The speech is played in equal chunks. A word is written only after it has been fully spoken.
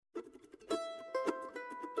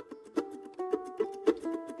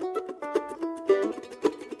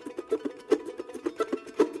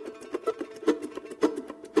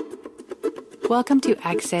Welcome to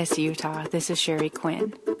Access Utah. This is Sheri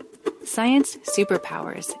Quinn. Science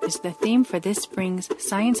Superpowers is the theme for this spring's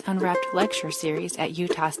Science Unwrapped lecture series at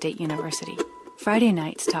Utah State University. Friday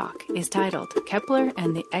night's talk is titled Kepler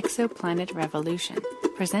and the Exoplanet Revolution,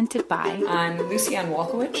 presented by... I'm Lucianne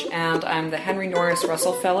Walkowicz, and I'm the Henry Norris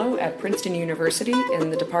Russell Fellow at Princeton University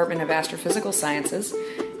in the Department of Astrophysical Sciences,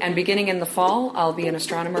 and beginning in the fall, I'll be an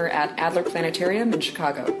astronomer at Adler Planetarium in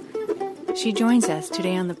Chicago. She joins us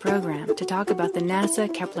today on the program to talk about the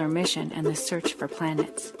NASA Kepler mission and the search for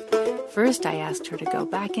planets. First, I asked her to go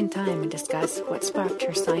back in time and discuss what sparked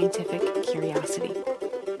her scientific curiosity.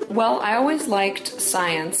 Well, I always liked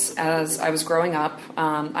science as I was growing up.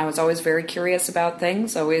 I was always very curious about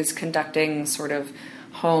things, always conducting sort of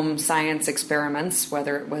home science experiments,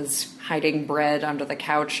 whether it was hiding bread under the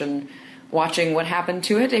couch and watching what happened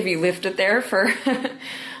to it if you left it there for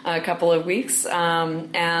a couple of weeks.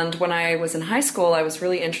 And when I was in high school, I was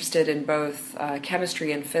really interested in both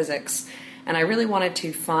chemistry and physics. And I really wanted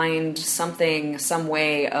to find some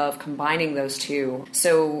way of combining those two.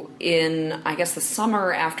 So in, I guess, the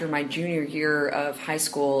summer after my junior year of high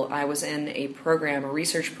school, I was in a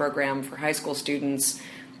research program for high school students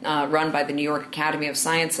run by the New York Academy of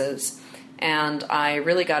Sciences. And I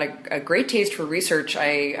really got a great taste for research.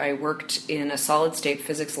 I worked in a solid-state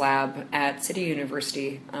physics lab at City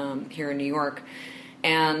University here in New York.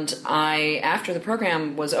 And I, after the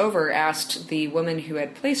program was over, asked the woman who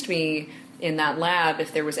had placed me in that lab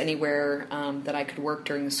if there was anywhere that I could work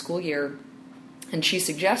during the school year. And she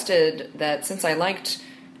suggested that since I liked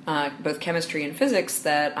both chemistry and physics,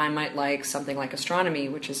 that I might like something like astronomy,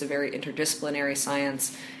 which is a very interdisciplinary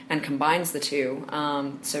science and combines the two.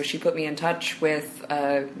 So she put me in touch with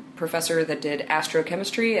a professor that did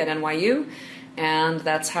astrochemistry at NYU, and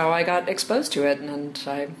that's how I got exposed to it, and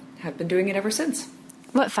I have been doing it ever since.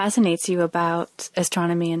 What fascinates you about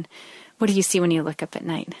astronomy, and what do you see when you look up at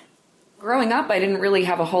night? Growing up, I didn't really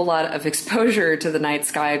have a whole lot of exposure to the night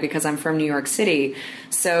sky because I'm from New York City.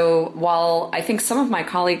 So while I think some of my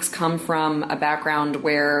colleagues come from a background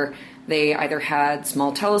where they either had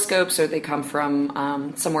small telescopes or they come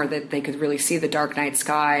from somewhere that they could really see the dark night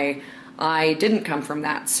sky, I didn't come from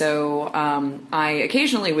that. So I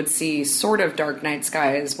occasionally would see sort of dark night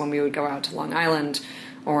skies when we would go out to Long Island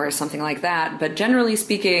or something like that. But generally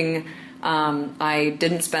speaking, I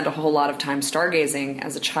didn't spend a whole lot of time stargazing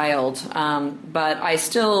as a child, but I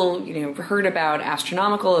still, heard about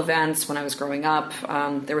astronomical events when I was growing up.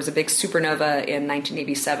 There was a big supernova in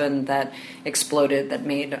 1987 that exploded that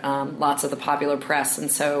made lots of the popular press,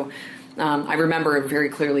 and so I remember very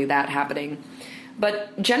clearly that happening.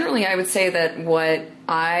 But generally, I would say that what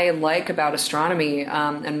I like about astronomy,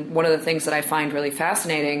 and one of the things that I find really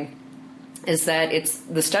fascinating, is that it's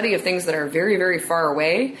the study of things that are very, very far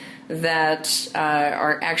away that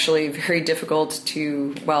are actually very difficult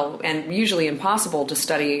to, and usually impossible to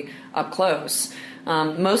study up close.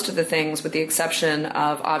 Most of the things, with the exception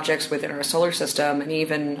of objects within our solar system, and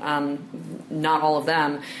even not all of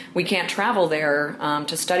them, we can't travel there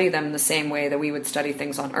to study them in the same way that we would study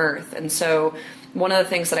things on Earth. And so one of the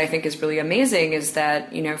things that I think is really amazing is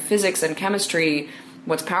that, physics and chemistry,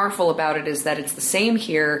 what's powerful about it is that it's the same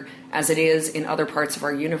here as it is in other parts of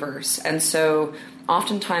our universe. And so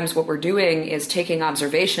oftentimes what we're doing is taking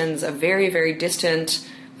observations of very, very distant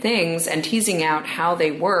things and teasing out how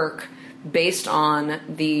they work based on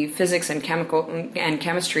the physics and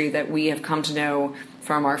chemistry that we have come to know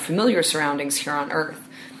from our familiar surroundings here on Earth.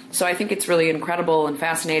 So I think it's really incredible and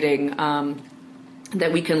fascinating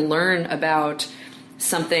that we can learn about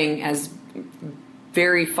something as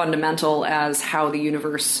very fundamental as how the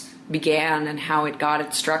universe began and how it got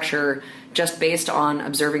its structure just based on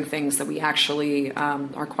observing things that we actually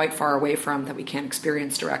are quite far away from, that we can't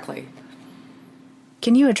experience directly.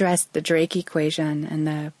 Can you address the Drake equation and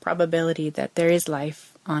the probability that there is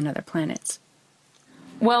life on other planets?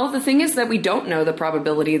 Well, the thing is that we don't know the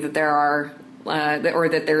probability that there are or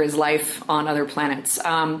that there is life on other planets.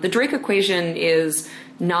 The Drake equation is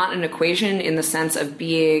not an equation in the sense of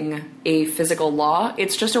being a physical law.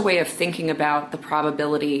 It's just a way of thinking about the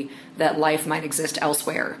probability that life might exist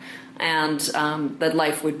elsewhere, and that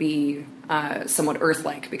life would be somewhat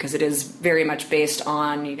Earth-like, because it is very much based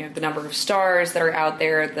on the number of stars that are out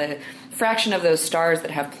there, the fraction of those stars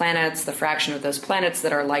that have planets, the fraction of those planets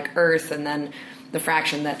that are like Earth, and then the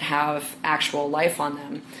fraction that have actual life on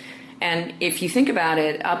them. And if you think about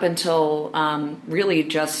it, up until really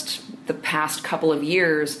just the past couple of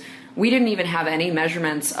years, we didn't even have any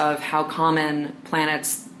measurements of how common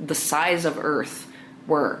planets the size of Earth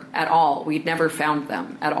were at all. We'd never found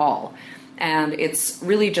them at all. And it's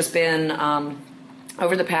really just been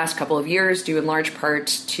over the past couple of years, due in large part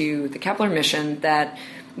to the Kepler mission, that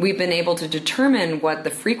we've been able to determine what the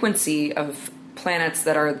frequency of planets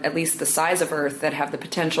that are at least the size of Earth, that have the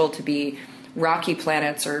potential to be rocky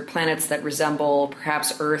planets or planets that resemble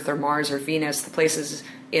perhaps Earth or Mars or Venus, the places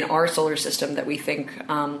in our solar system that we think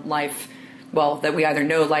that we either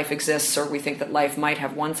know life exists or we think that life might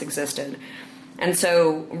have once existed. And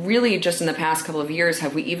so really just in the past couple of years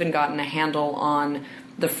have we even gotten a handle on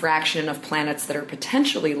the fraction of planets that are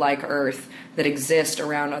potentially like Earth that exist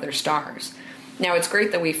around other stars. Now, it's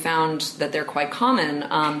great that we found that they're quite common,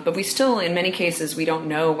 but we still, in many cases, we don't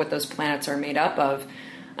know what those planets are made up of,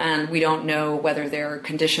 and we don't know whether there are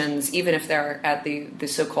conditions, even if they're at the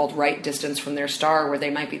so-called right distance from their star, where they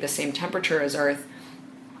might be the same temperature as Earth.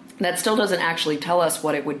 That still doesn't actually tell us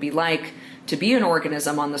what it would be like to be an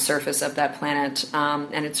organism on the surface of that planet,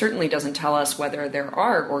 and it certainly doesn't tell us whether there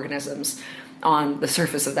are organisms on the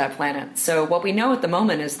surface of that planet. So what we know at the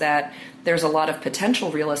moment is that there's a lot of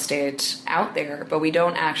potential real estate out there, but we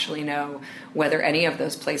don't actually know whether any of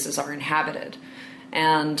those places are inhabited.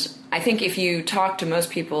 And I think if you talk to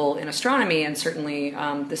most people in astronomy, and certainly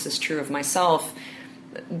this is true of myself,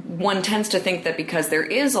 one tends to think that because there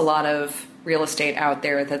is a lot of real estate out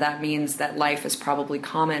there, that means that life is probably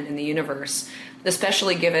common in the universe,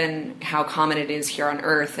 especially given how common it is here on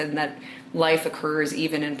Earth, and that life occurs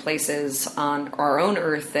even in places on our own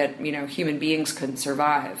Earth that, human beings couldn't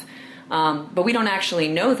survive. But we don't actually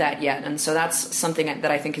know that yet. And so that's something that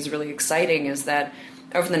I think is really exciting, is that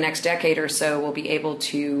over the next decade or so, we'll be able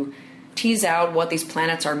to tease out what these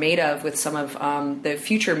planets are made of with some of the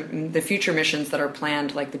future missions that are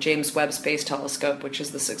planned, like the James Webb Space Telescope, which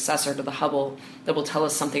is the successor to the Hubble, that will tell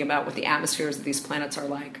us something about what the atmospheres of these planets are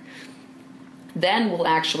like. Then we'll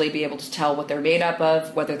actually be able to tell what they're made up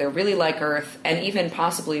of, whether they're really like Earth, and even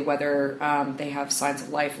possibly whether they have signs of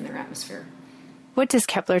life in their atmosphere. What does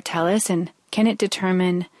Kepler tell us, and can it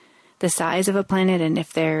determine the size of a planet and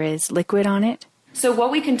if there is liquid on it? So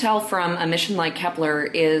what we can tell from a mission like Kepler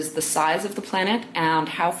is the size of the planet and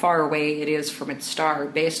how far away it is from its star,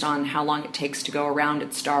 based on how long it takes to go around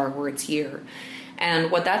its star or its year.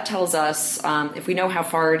 And what that tells us, if we know how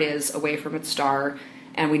far it is away from its star,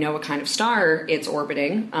 and we know what kind of star it's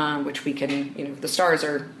orbiting, which we can, the stars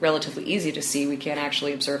are relatively easy to see. We can't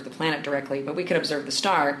actually observe the planet directly, but we can observe the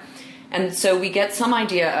star. And so we get some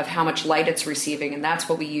idea of how much light it's receiving, and that's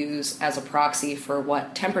what we use as a proxy for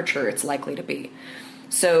what temperature it's likely to be.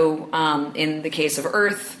 So in the case of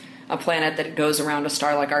Earth, a planet that goes around a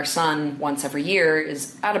star like our sun once every year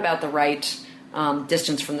is at about the right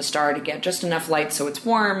distance from the star to get just enough light so it's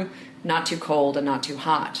warm, not too cold, and not too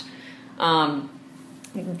hot.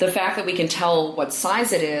 The fact that we can tell what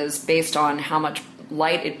size it is based on how much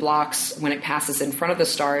light it blocks when it passes in front of the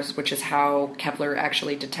stars, which is how Kepler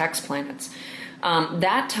actually detects planets,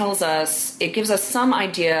 that tells us, it gives us some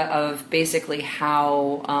idea of basically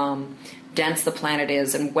how dense the planet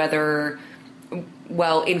is, and whether,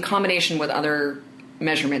 in combination with other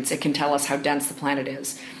measurements, it can tell us how dense the planet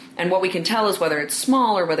is. And what we can tell is whether it's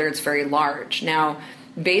small or whether it's very large. Now,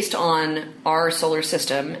 based on our solar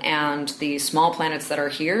system and the small planets that are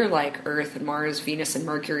here, like Earth and Mars, Venus and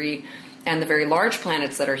Mercury, and the very large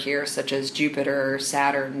planets that are here, such as Jupiter,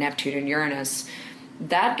 Saturn, Neptune, and Uranus,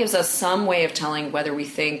 that gives us some way of telling whether we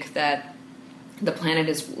think that the planet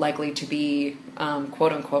is likely to be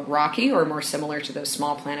quote-unquote rocky, or more similar to those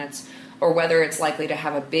small planets, or whether it's likely to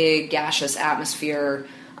have a big gaseous atmosphere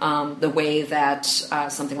the way that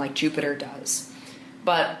something like Jupiter does.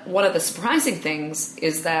 But one of the surprising things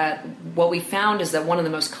is that what we found is that one of the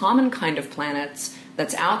most common kind of planets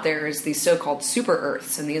that's out there is these so-called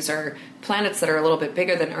super-Earths. And these are planets that are a little bit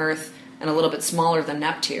bigger than Earth and a little bit smaller than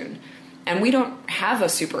Neptune. And we don't have a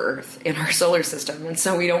super-Earth in our solar system, and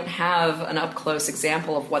so we don't have an up-close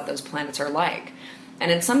example of what those planets are like.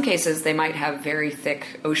 And in some cases, they might have very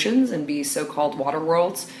thick oceans and be so-called water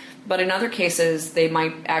worlds. But in other cases, they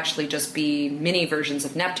might actually just be mini versions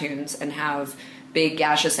of Neptunes and have big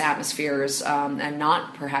gaseous atmospheres and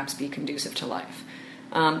not perhaps be conducive to life.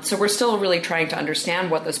 So we're still really trying to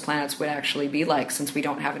understand what those planets would actually be like, since we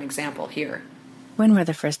don't have an example here. When were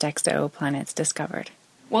the first exoplanets discovered?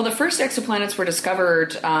 Well, the first exoplanets were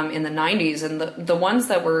discovered in the 90s, and the ones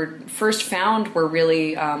that were first found were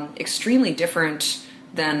really extremely different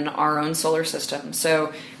than our own solar system.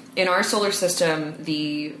 So in our solar system,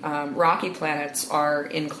 the rocky planets are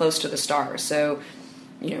in close to the stars. So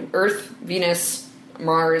Earth, Venus,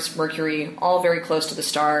 Mars, Mercury, all very close to the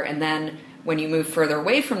star. And then when you move further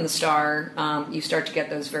away from the star, you start to get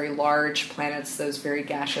those very large planets, those very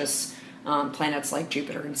gaseous planets like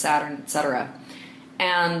Jupiter and Saturn, etc.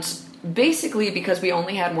 And basically, because we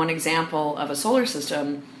only had one example of a solar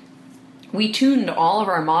system, we tuned all of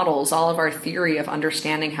our models, all of our theory of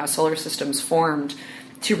understanding how solar systems formed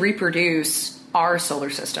to reproduce our solar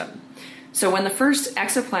system. So when the first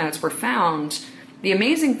exoplanets were found, the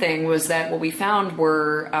amazing thing was that what we found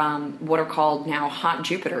were what are called now hot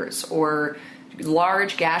Jupiters, or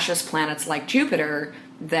large gaseous planets like Jupiter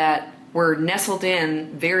that were nestled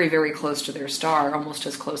in very, very close to their star, almost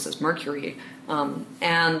as close as Mercury.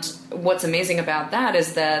 And what's amazing about that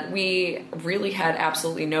is that we really had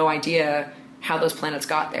absolutely no idea how those planets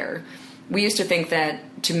got there. We used to think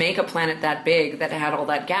that to make a planet that big, that had all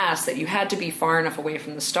that gas, that you had to be far enough away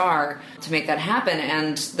from the star to make that happen.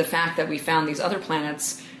 And the fact that we found these other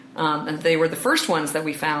planets, and they were the first ones that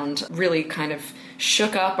we found, really kind of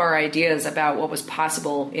shook up our ideas about what was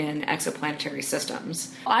possible in exoplanetary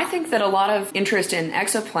systems. I think that a lot of interest in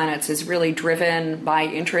exoplanets is really driven by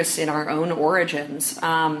interest in our own origins.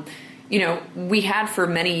 We had for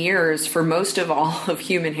many years, for most of all of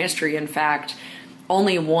human history, in fact,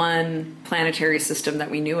 only one planetary system that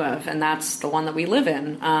we knew of, and that's the one that we live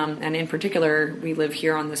in. And in particular, we live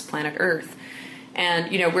here on this planet Earth.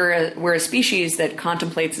 And, we're a species that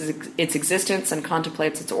contemplates its existence and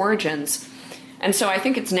contemplates its origins. And so I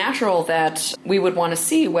think it's natural that we would want to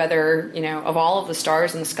see whether, of all of the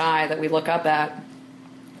stars in the sky that we look up at,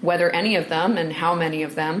 whether any of them and how many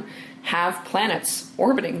of them have planets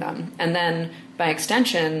orbiting them. And then, by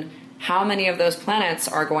extension, how many of those planets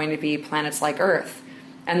are going to be planets like Earth?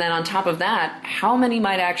 And then on top of that, how many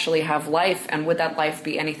might actually have life, and would that life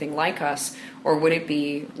be anything like us? Or would it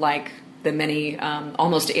be like the many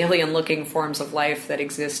almost alien-looking forms of life that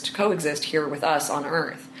coexist here with us on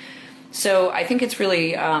Earth? So I think it's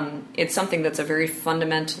really, it's something that's a very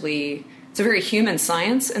human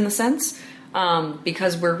science in the sense,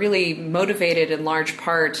 because we're really motivated in large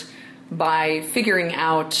part by figuring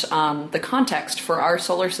out the context for our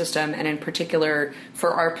solar system, and in particular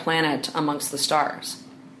for our planet amongst the stars.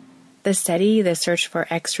 The SETI, the search for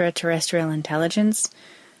extraterrestrial intelligence,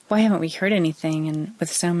 why haven't we heard anything? And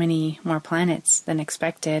with so many more planets than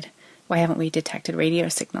expected, why haven't we detected radio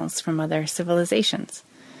signals from other civilizations?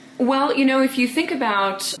 Well, if you think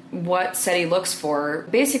about what SETI looks for,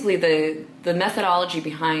 basically the methodology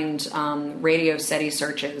behind radio SETI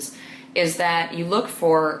searches is that you look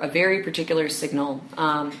for a very particular signal,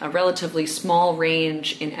 a relatively small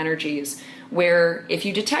range in energies, where if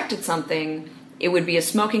you detected something, it would be a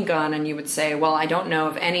smoking gun, and you would say, well, I don't know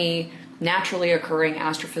of any naturally occurring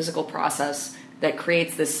astrophysical process that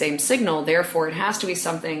creates this same signal, therefore it has to be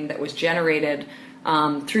something that was generated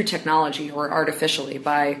through technology or artificially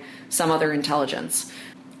by some other intelligence.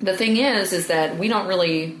 The thing is that we don't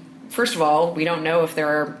really, first of all, we don't know if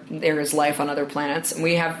there is life on other planets, and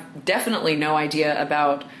we have definitely no idea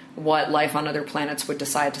about what life on other planets would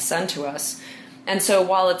decide to send to us. And so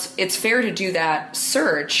while it's fair to do that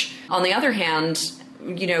search, on the other hand,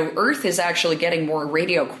 Earth is actually getting more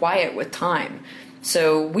radio quiet with time.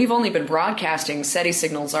 So we've only been broadcasting SETI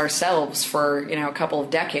signals ourselves for, a couple of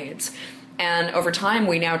decades. And over time,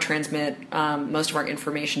 we now transmit most of our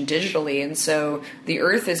information digitally. And so the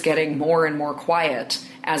Earth is getting more and more quiet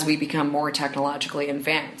as we become more technologically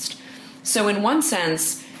advanced. So in one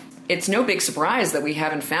sense, it's no big surprise that we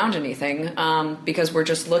haven't found anything because we're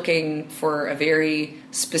just looking for a very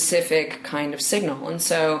specific kind of signal. And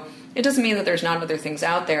so it doesn't mean that there's not other things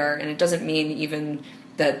out there, and it doesn't mean even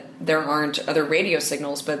that there aren't other radio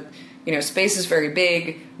signals, but space is very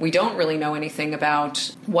big. We don't really know anything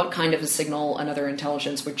about what kind of a signal another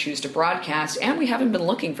intelligence would choose to broadcast, and we haven't been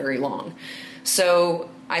looking very long. So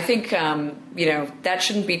I think, that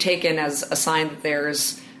shouldn't be taken as a sign that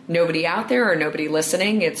there's nobody out there or nobody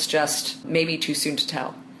listening. It's just maybe too soon to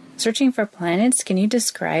tell. Searching for planets, can you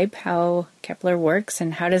describe how Kepler works,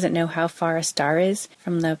 and how does it know how far a star is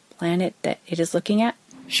from the planet that it is looking at?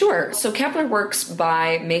 Sure. So Kepler works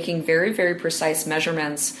by making very, very precise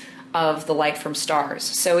measurements of the light from stars.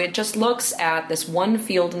 So it just looks at this one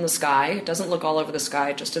field in the sky. It doesn't look all over the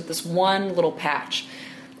sky, just at this one little patch.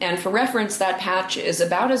 And for reference, that patch is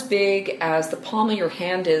about as big as the palm of your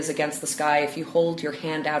hand is against the sky if you hold your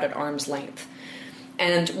hand out at arm's length.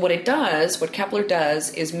 And what Kepler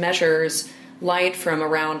does, is measures light from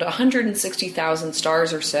around 160,000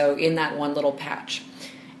 stars or so in that one little patch.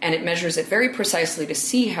 And it measures it very precisely to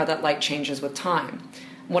see how that light changes with time.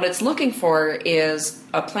 What it's looking for is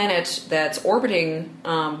a planet that's orbiting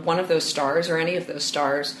one of those stars, or any of those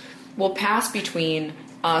stars, will pass between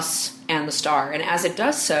us and the star. And as it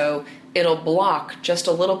does so, it'll block just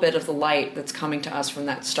a little bit of the light that's coming to us from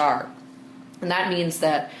that star. And that means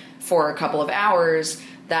that for a couple of hours,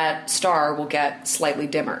 that star will get slightly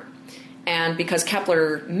dimmer. And because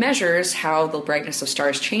Kepler measures how the brightness of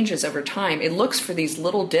stars changes over time, it looks for these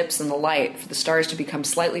little dips in the light for the stars to become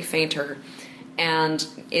slightly fainter, and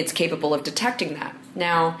it's capable of detecting that.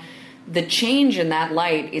 Now, the change in that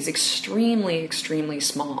light is extremely, extremely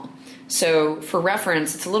small. So for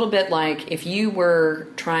reference, it's a little bit like if you were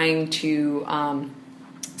trying to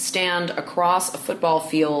stand across a football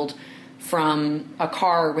field from a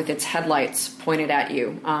car with its headlights pointed at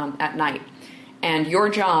you at night. And your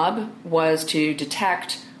job was to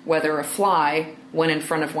detect whether a fly went in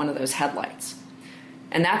front of one of those headlights.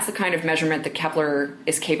 And that's the kind of measurement that Kepler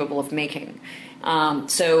is capable of making.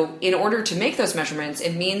 So in order to make those measurements,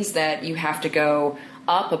 it means that you have to go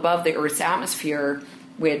up above the Earth's atmosphere,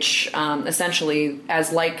 which essentially,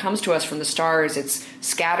 as light comes to us from the stars, it's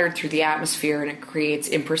scattered through the atmosphere and it creates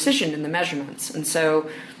imprecision in the measurements. And so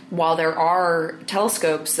while there are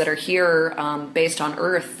telescopes that are here based on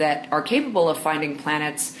Earth that are capable of finding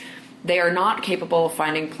planets, they are not capable of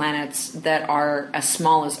finding planets that are as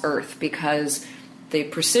small as Earth, because the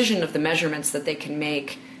precision of the measurements that they can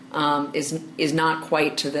make is not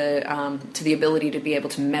quite to the ability to be able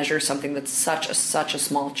to measure something that's such a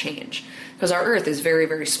small change. Because our Earth is very,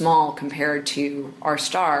 very small compared to our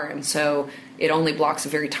star, and so it only blocks a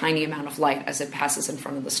very tiny amount of light as it passes in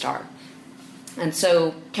front of the star. And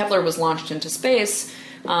so Kepler was launched into space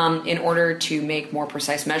in order to make more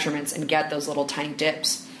precise measurements and get those little tiny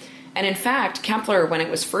dips. And in fact, Kepler, when it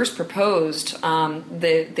was first proposed,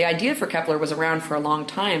 the idea for Kepler was around for a long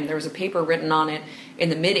time. There was a paper written on it in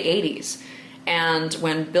the mid-'80s. And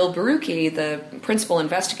when Bill Barucki, the principal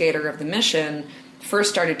investigator of the mission, first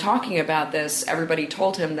started talking about this, everybody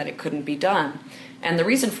told him that it couldn't be done. And the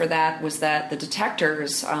reason for that was that the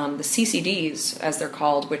detectors, the CCDs, as they're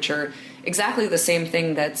called, which are exactly the same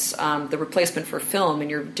thing that's the replacement for film in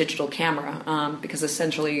your digital camera, because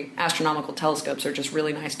essentially astronomical telescopes are just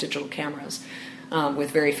really nice digital cameras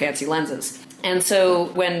with very fancy lenses. And so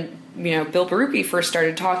when Bill Barucki first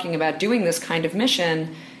started talking about doing this kind of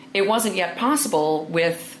mission, it wasn't yet possible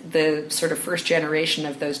with the sort of first generation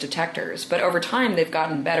of those detectors. But over time, they've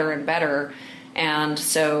gotten better and better. And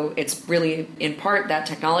so it's really, in part, that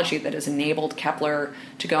technology that has enabled Kepler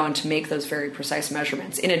to go and to make those very precise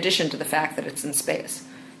measurements, in addition to the fact that it's in space.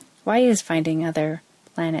 Why is finding other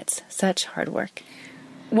planets such hard work?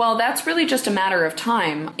 Well, that's really just a matter of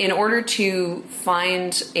time. In order to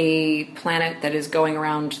find a planet that is going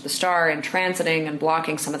around the star and transiting and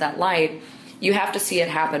blocking some of that light, you have to see it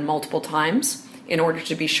happen multiple times in order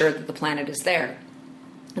to be sure that the planet is there.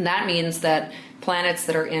 And that means that planets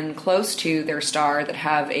that are in close to their star, that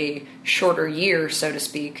have a shorter year, so to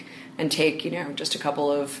speak, and take, just a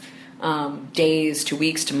couple of days to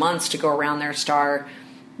weeks to months to go around their star,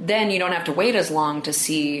 then you don't have to wait as long to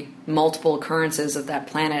see multiple occurrences of that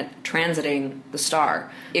planet transiting the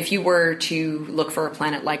star. If you were to look for a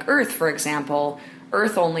planet like Earth, for example,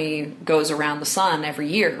 Earth only goes around the sun every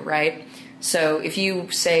year, right? So if you,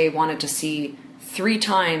 say, wanted to see 3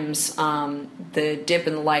 times the dip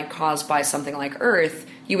in the light caused by something like Earth,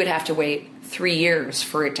 you would have to wait 3 years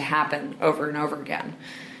for it to happen over and over again.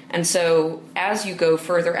 And so as you go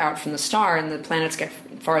further out from the star and the planets get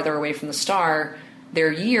farther away from the star,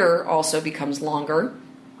 their year also becomes longer.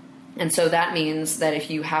 And so that means that if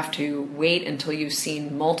you have to wait until you've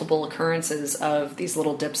seen multiple occurrences of these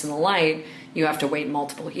little dips in the light, you have to wait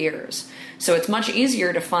multiple years. So it's much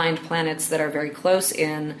easier to find planets that are very close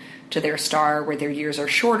in to their star, where their years are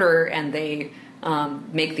shorter and they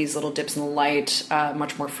make these little dips in the light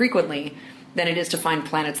much more frequently, than it is to find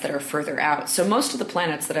planets that are further out. So most of the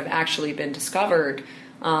planets that have actually been discovered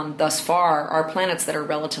thus far are planets that are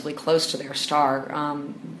relatively close to their star,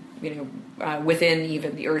 within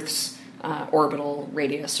even the Earth's orbital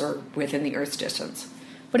radius or within the Earth's distance.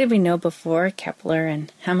 What did we know before Kepler, and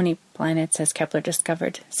how many planets has Kepler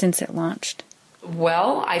discovered since it launched?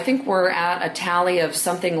 Well, I think we're at a tally of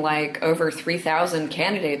something like over 3,000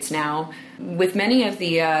 candidates now. With many of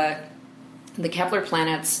the Kepler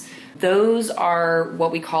planets, those are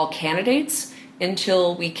what we call candidates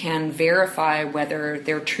until we can verify whether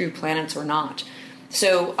they're true planets or not.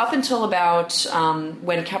 So up until about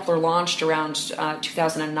when Kepler launched around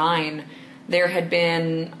 2009, there had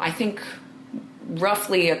been, I think,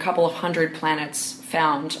 roughly a couple of hundred planets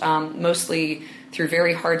found, mostly through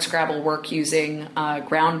very hard-scrabble work using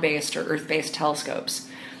ground-based or Earth-based telescopes.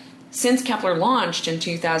 Since Kepler launched in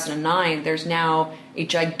 2009, there's now a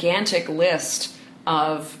gigantic list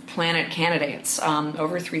of planet candidates,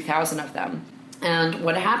 over 3,000 of them. And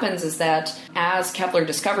what happens is that as Kepler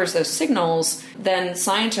discovers those signals, then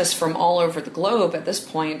scientists from all over the globe at this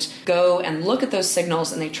point go and look at those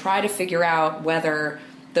signals, and they try to figure out whether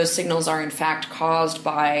those signals are in fact caused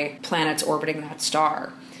by planets orbiting that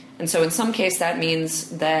star. And so in some case that means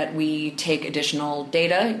that we take additional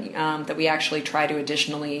data, that we actually try to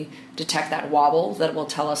additionally detect that wobble that will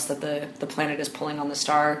tell us that the planet is pulling on the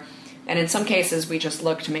star. And in some cases we just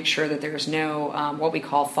look to make sure that there's no what we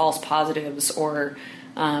call false positives or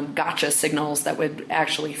gotcha signals that would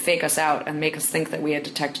actually fake us out and make us think that we had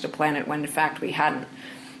detected a planet when in fact we hadn't.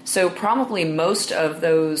 So probably most of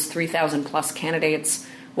those 3,000 plus candidates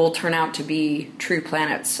will turn out to be true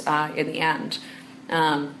planets in the end.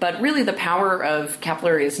 But really the power of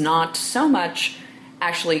Kepler is not so much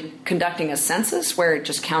actually conducting a census where it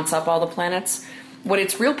just counts up all the planets. What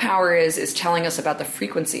its real power is telling us about the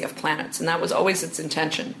frequency of planets, and that was always its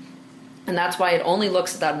intention. And that's why it only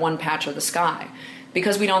looks at that one patch of the sky.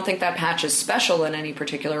 Because we don't think that patch is special in any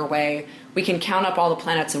particular way, we can count up all the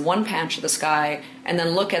planets in one patch of the sky and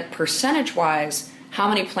then look at percentage-wise how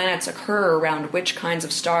many planets occur around which kinds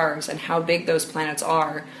of stars and how big those planets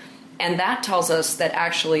are. And that tells us that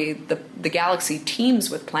actually the galaxy teems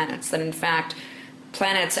with planets, that in fact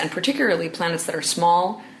planets, and particularly planets that are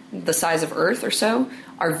small, the size of Earth or so,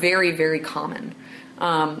 are very, very common.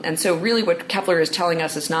 And so really what Kepler is telling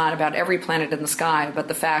us is not about every planet in the sky, but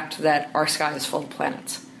the fact that our sky is full of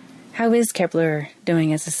planets. How is Kepler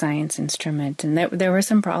doing as a science instrument? And there were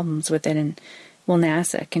some problems with it, and will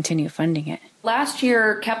NASA continue funding it? Last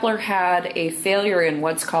year, Kepler had a failure in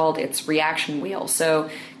what's called its reaction wheel. So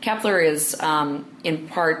Kepler is in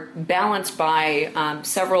part balanced by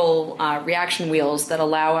several reaction wheels that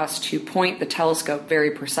allow us to point the telescope very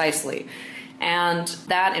precisely. And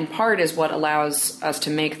that, in part, is what allows us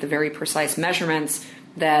to make the very precise measurements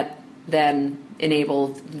that then enable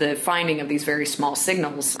the finding of these very small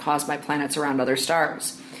signals caused by planets around other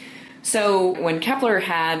stars. So when Kepler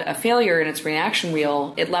had a failure in its reaction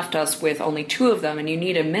wheel, it left us with only 2 of them, and you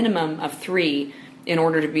need a minimum of 3 in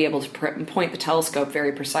order to be able to point the telescope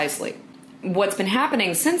very precisely. What's been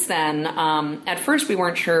happening since then, at first we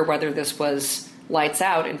weren't sure whether this was lights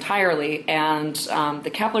out entirely, and the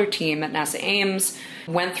Kepler team at NASA Ames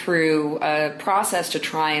went through a process to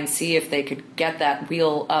try and see if they could get that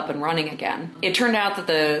wheel up and running again. It turned out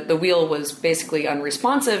that the wheel was basically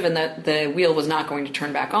unresponsive and that the wheel was not going to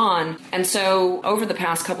turn back on. And so over the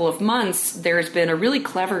past couple of months, there's been a really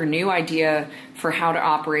clever new idea for how to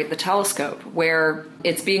operate the telescope, where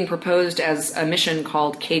it's being proposed as a mission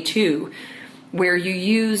called K2, where you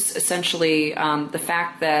use essentially the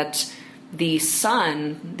fact that the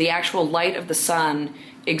sun, the actual light of the sun,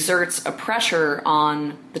 exerts a pressure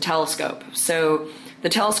on the telescope. So the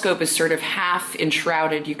telescope is sort of half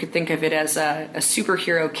enshrouded. You could think of it as a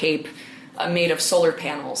superhero cape made of solar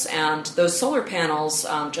panels. And those solar panels,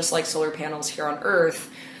 just like solar panels here on Earth,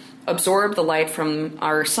 absorb the light from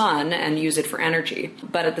our sun and use it for energy.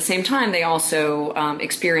 But at the same time, they also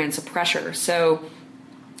experience a pressure. So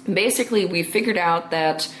basically, we figured out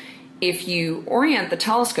that if you orient the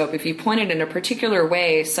telescope, if you point it in a particular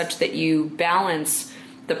way such that you balance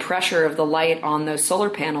the pressure of the light on those solar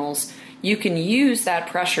panels, you can use that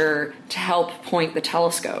pressure to help point the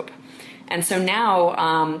telescope. And so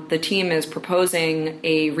now the team is proposing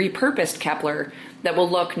a repurposed Kepler that will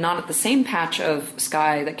look not at the same patch of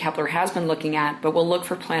sky that Kepler has been looking at, but will look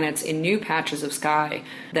for planets in new patches of sky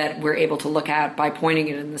that we're able to look at by pointing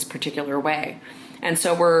it in this particular way. And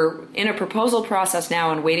so we're in a proposal process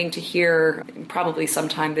now and waiting to hear probably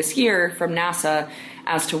sometime this year from NASA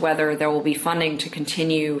as to whether there will be funding to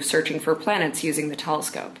continue searching for planets using the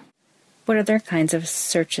telescope. What other kinds of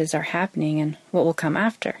searches are happening, and what will come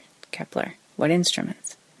after Kepler? What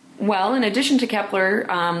instruments? Well, in addition to Kepler,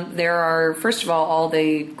 there are, first of all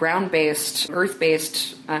the ground-based,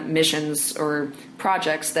 Earth-based missions or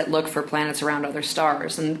projects that look for planets around other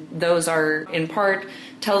stars. And those are, in part,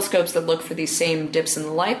 telescopes that look for these same dips in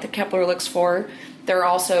the light that Kepler looks for. There are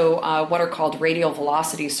also what are called radial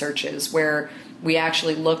velocity searches, where we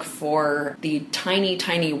actually look for the tiny,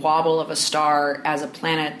 tiny wobble of a star as a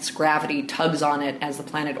planet's gravity tugs on it as the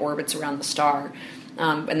planet orbits around the star.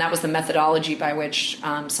 And that was the methodology by which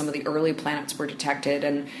some of the early planets were detected,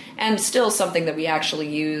 and still something that we actually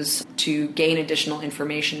use to gain additional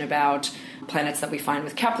information about planets that we find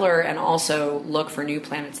with Kepler and also look for new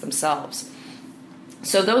planets themselves.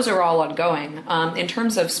 So those are all ongoing. In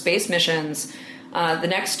terms of space missions, the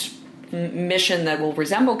next mission that will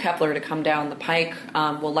resemble Kepler to come down the pike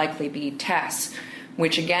will likely be TESS,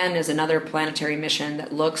 which again is another planetary mission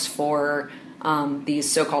that looks for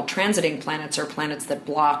these so-called transiting planets, or planets that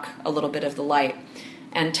block a little bit of the light.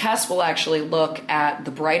 And TESS will actually look at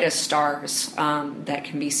the brightest stars that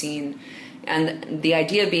can be seen. And the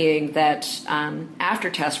idea being that after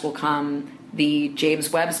TESS will come the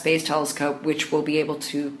James Webb Space Telescope, which will be able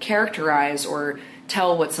to characterize or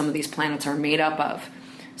tell what some of these planets are made up of.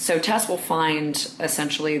 So TESS will find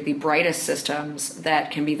essentially the brightest systems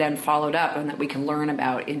that can be then followed up and that we can learn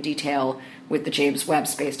about in detail with the James Webb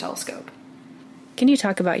Space Telescope. Can you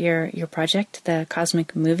talk about your project, the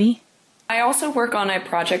Cosmic Movie? I also work on a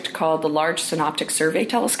project called the Large Synoptic Survey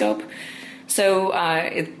Telescope. So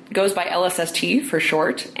it goes by LSST for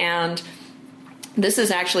short, and this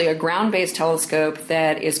is actually a ground-based telescope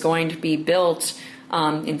that is going to be built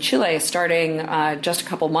in Chile starting just a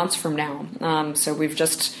couple months from now. So we've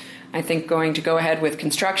just, I think, going to go ahead with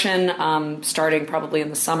construction starting probably in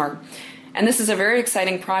the summer. And this is a very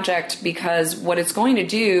exciting project because what it's going to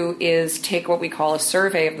do is take what we call a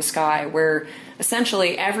survey of the sky, where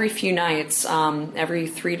essentially every few nights, every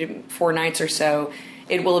 3 to 4 nights or so,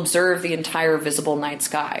 it will observe the entire visible night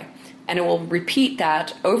sky. And it will repeat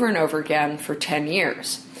that over and over again for 10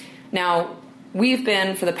 years. Now, we've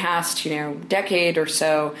been, for the past decade or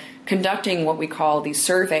so, conducting what we call these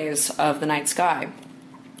surveys of the night sky.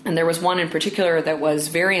 And there was one in particular that was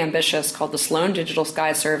very ambitious called the Sloan Digital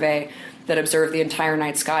Sky Survey that observed the entire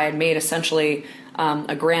night sky and made essentially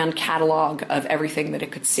a grand catalog of everything that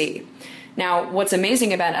it could see. Now, what's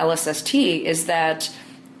amazing about LSST is that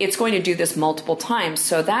it's going to do this multiple times.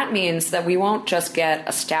 So that means that we won't just get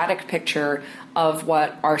a static picture of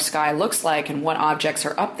what our sky looks like and what objects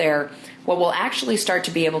are up there. What we'll actually start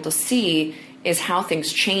to be able to see is how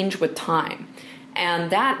things change with time.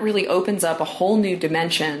 And that really opens up a whole new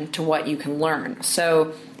dimension to what you can learn.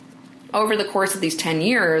 So over the course of these 10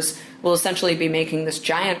 years, we'll essentially be making this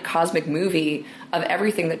giant cosmic movie of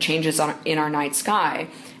everything that changes in our night sky.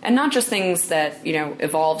 And not just things that,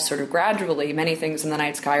 evolve sort of gradually. Many things in the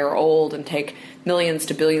night sky are old and take millions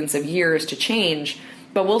to billions of years to change.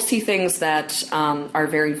 But we'll see things that are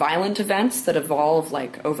very violent events that evolve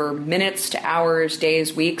like over minutes to hours,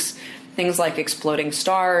 days, weeks. Things like exploding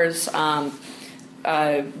stars,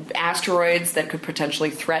 asteroids that could potentially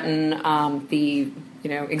threaten the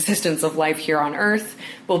existence of life here on Earth.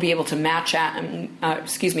 We'll be able to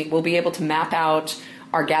we'll be able to map out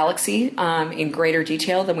our galaxy in greater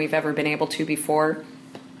detail than we've ever been able to before.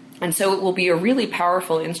 And so it will be a really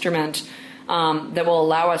powerful instrument that will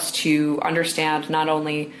allow us to understand not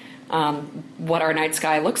only what our night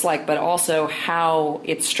sky looks like, but also how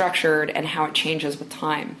it's structured and how it changes with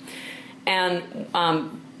time. And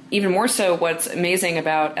even more so, what's amazing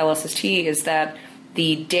about LSST is that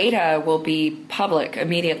the data will be public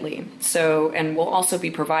immediately. So, and we'll also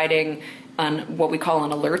be providing what we call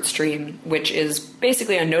an alert stream, which is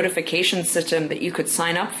basically a notification system that you could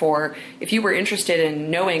sign up for if you were interested in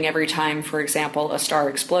knowing every time, for example, a star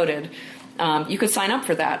exploded. You could sign up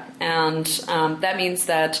for that, and that means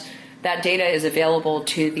that that data is available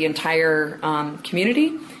to the entire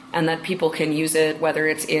community, and that people can use it, whether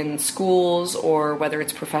it's in schools or whether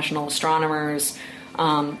it's professional astronomers,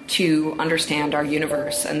 to understand our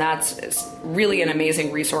universe. And that's really an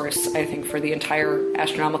amazing resource, I think, for the entire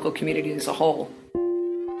astronomical community as a whole.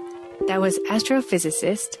 That was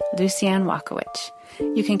astrophysicist Lucianne Walkowicz.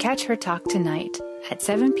 You can catch her talk tonight at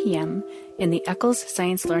 7 p.m. in the Eccles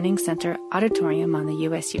Science Learning Center auditorium on the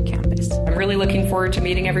USU campus. I'm really looking forward to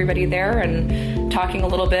meeting everybody there and talking a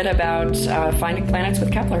little bit about finding planets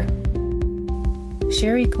with Kepler.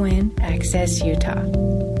 Sheri Quinn, Access Utah.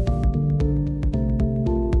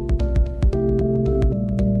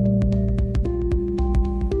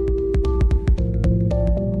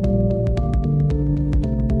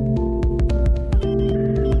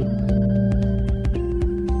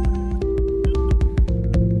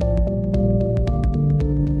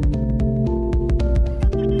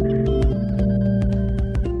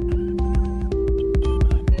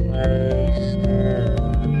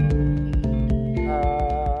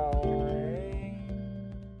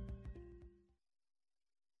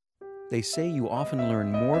 They say you often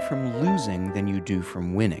learn more from losing than you do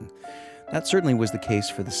from winning. That certainly was the case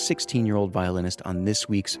for the 16-year-old violinist on this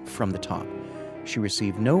week's From the Top. She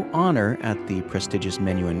received no honor at the prestigious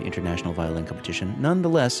Menuhin International Violin Competition.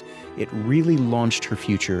 Nonetheless, it really launched her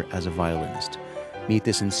future as a violinist. Meet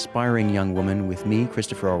this inspiring young woman with me,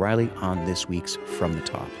 Christopher O'Reilly, on this week's From the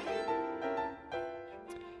Top.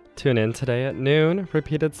 Tune in today at noon,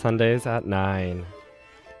 repeated Sundays at 9.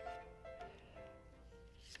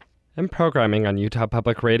 And programming on Utah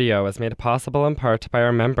Public Radio is made possible in part by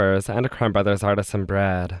our members and Crumb Brothers Artisan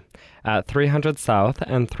Bread. At 300 South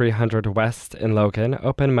and 300 West in Logan,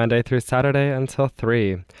 open Monday through Saturday until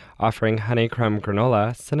 3, offering honeycomb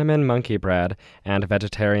granola, cinnamon monkey bread, and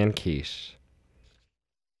vegetarian quiche.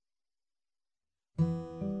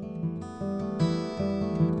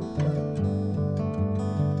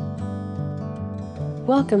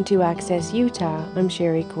 Welcome to Access Utah. I'm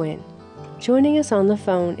Sheri Quinn. Joining us on the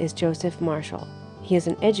phone is Joseph Marshall. He is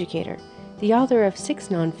an educator, the author of 6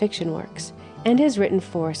 nonfiction works, and has written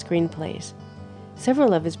 4 screenplays.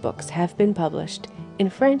 Several of his books have been published in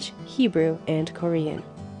French, Hebrew, and Korean.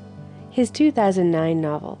 His 2009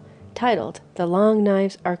 novel, titled The Long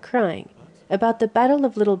Knives Are Crying, about the Battle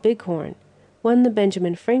of Little Bighorn, won the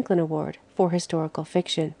Benjamin Franklin Award for Historical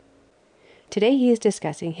Fiction. Today he is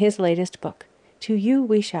discussing his latest book, To You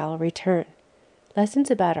We Shall Return, Lessons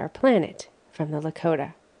About Our Planet from the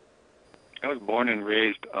Lakota. I was born and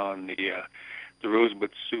raised on the Rosebud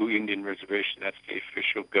Sioux Indian Reservation. That's the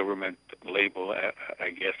official government label, I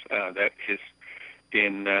guess. That is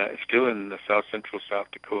still in the south central South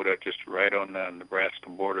Dakota, just right on the Nebraska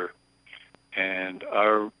border. And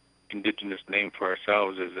our indigenous name for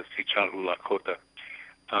ourselves is the Sichalu Lakota.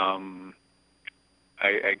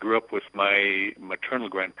 I grew up with my maternal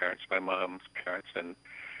grandparents, my mom's parents,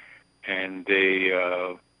 and they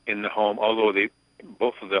in the home, although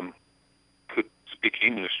both of them could speak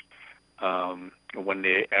English when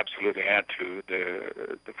they absolutely had to.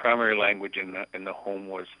 The primary language in the home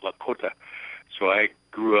was Lakota, so I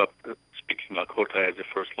grew up speaking Lakota as a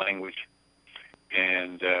first language,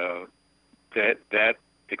 and that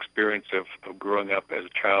experience of growing up as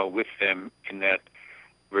a child with them in that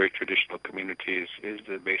very traditional community is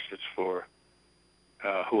the basis for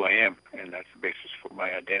who I am, and that's the basis for my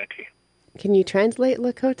identity. Can you translate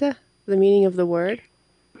Lakota, the meaning of the word?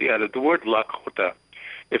 Yeah, the word Lakota,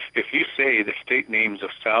 if you say the state names of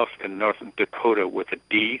South and North Dakota with a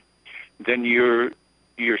D, then you're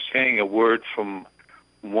saying a word from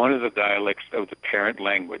one of the dialects of the parent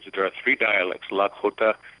language. There are 3 dialects,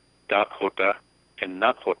 Lakota, Dakota, and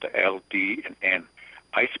Nakota, L, D, and N.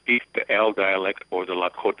 I speak the L dialect or the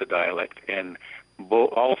Lakota dialect, and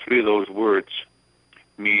all 3 of those words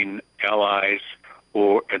mean allies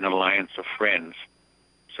or an alliance of friends.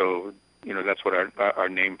 So, that's what our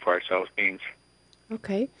name for ourselves means.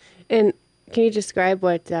 Okay. And can you describe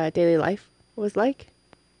what daily life was like?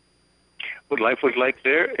 What life was like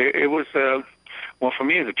there? It was, well, for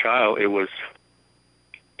me as a child, it was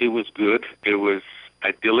good. It was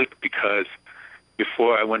idyllic because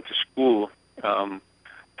before I went to school,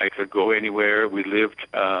 I could go anywhere. We lived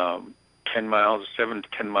 7 to 10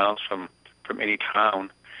 miles from any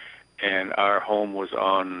town, and our home was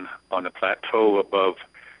on a plateau above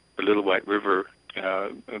the Little White River,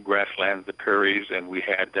 grasslands, the prairies, and we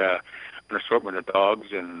had an assortment of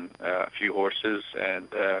dogs and a few horses, and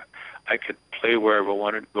I could play wherever I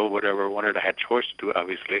wanted, go whatever I wanted. I had chores to do,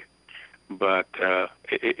 obviously, but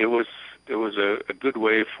it was a good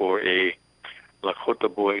way for a Lakota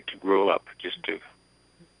boy to grow up, just to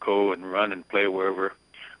go and run and play wherever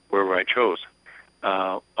I chose.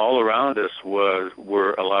 All around us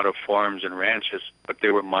were a lot of farms and ranches, but they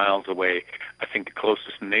were miles away. I think the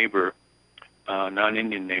closest neighbor,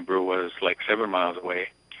 non-Indian neighbor, was like 7 miles away,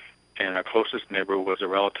 and our closest neighbor was a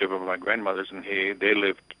relative of my grandmother's, and they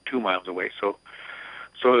lived 2 miles away. So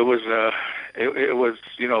it was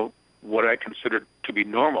what I considered to be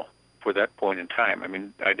normal for that point in time. I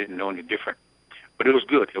mean, I didn't know any different. But it was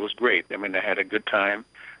good. It was great. I mean, I had a good time.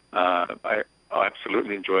 I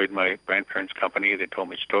absolutely enjoyed my grandparents' company. They told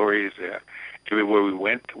me stories. Everywhere we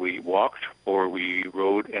went, we walked or we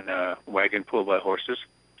rode in a wagon pulled by horses.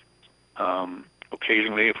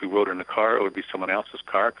 Occasionally, if we rode in a car, it would be someone else's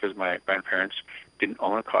car because my grandparents didn't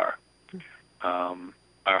own a car.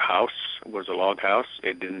 Our house was a log house.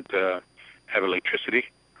 It didn't have electricity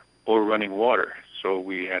or running water. So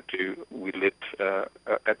we lit,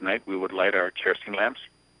 at night we would light our kerosene lamps,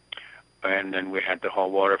 and then we had to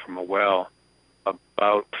haul water from a well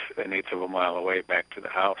about 1/8 of a mile away back to the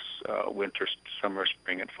house, winter, summer,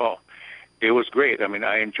 spring, and fall. It was great. I mean,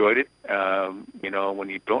 I enjoyed it. When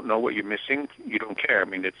you don't know what you're missing, you don't care. I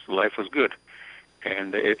mean, life was good.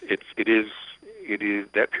 And it is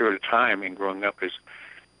that period of time in growing up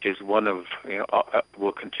is one of,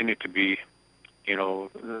 will continue to be,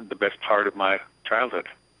 the best part of my childhood.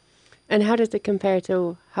 And how does it compare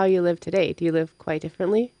to how you live today? Do you live quite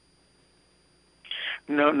differently?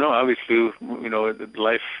 No, obviously, the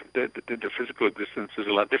life, the physical existence is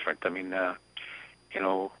a lot different. I mean,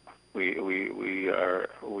 we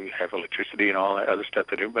have electricity and all that other stuff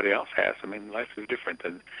that everybody else has. I mean, life is different,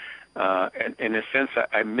 and in a sense,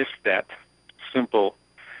 I missed that simple,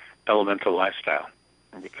 elemental lifestyle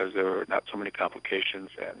because there were not so many complications,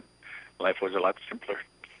 and life was a lot simpler.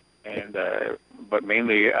 And but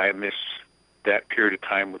mainly, I miss that period of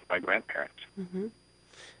time with my grandparents. Mm-hmm.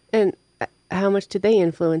 And how much did they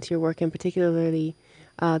influence your work, and particularly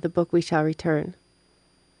the book We Shall Return?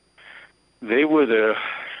 They were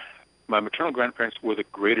my maternal grandparents were the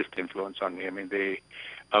greatest influence on me. I mean, they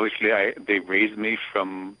raised me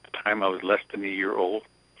from the time I was less than a year old.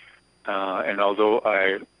 And although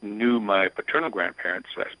I knew my paternal grandparents,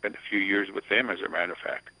 I spent a few years with them, as a matter of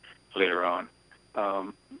fact, later on.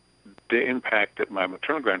 The impact that my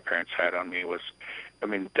maternal grandparents had on me was, I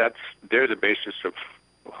mean, they're the basis of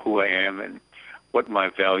who I am and what my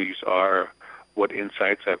values are, what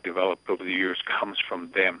insights I've developed over the years comes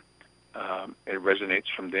from them. It resonates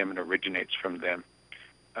from them and originates from them.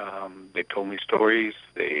 They told me stories.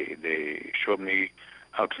 They showed me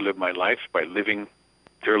how to live my life by living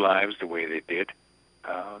their lives the way they did.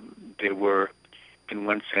 They were, in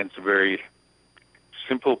one sense, very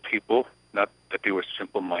simple people. Not that they were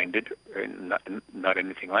simple-minded, and not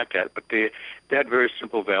anything like that, but they had very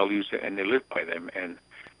simple values, and they lived by them, and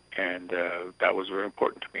that was very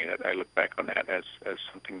important to me. That I look back on that as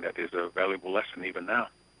something that is a valuable lesson even now.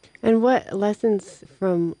 And what lessons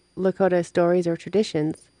from Lakota stories or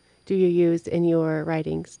traditions do you use in your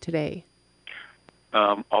writings today?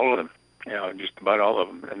 All of them. Just about all of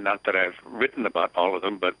them. And not that I've written about all of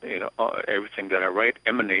them, but everything that I write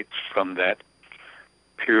emanates from that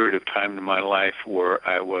period of time in my life where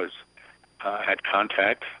I was had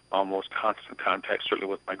contact, almost constant contact, certainly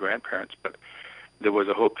with my grandparents, but there was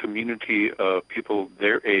a whole community of people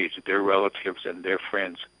their age, their relatives, and their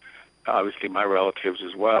friends, obviously my relatives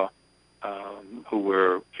as well, who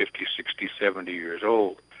were 50, 60, 70 years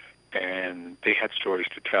old, and they had stories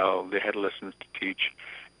to tell, they had lessons to teach,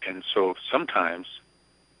 and so sometimes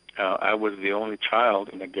I was the only child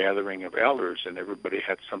in a gathering of elders, and everybody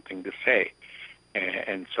had something to say.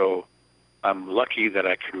 And so I'm lucky that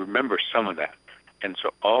I could remember some of that. And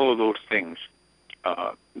so all of those things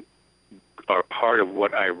are part of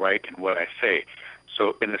what I write and what I say.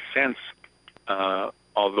 So in a sense,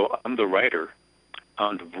 although I'm the writer,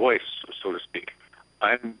 I'm the voice, so to speak,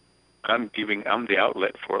 I'm the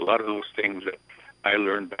outlet for a lot of those things that I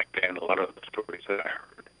learned back then. A lot of the stories that I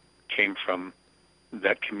heard came from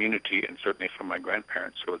that community and certainly from my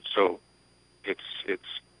grandparents. So it's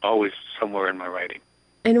always somewhere in my writing.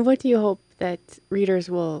 And what do you hope that readers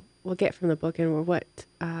will get from the book, and what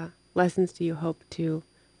lessons do you hope to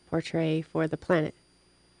portray for the planet?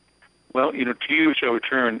 Well, To You Shall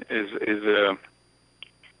Return is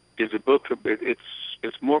a book.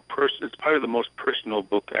 It's more it's probably the most personal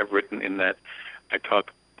book I've written, in that I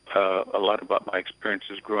talk a lot about my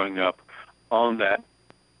experiences growing up on that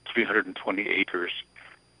 320 acres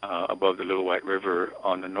above the Little White River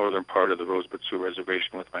on the northern part of the Rosebud Sioux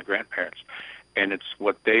Reservation with my grandparents. And it's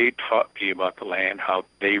what they taught me about the land, how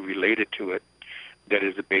they related to it, that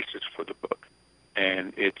is the basis for the book.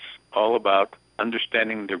 And it's all about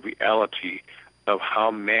understanding the reality of how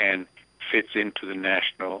man fits into the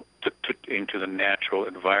into the natural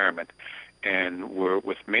environment. And we're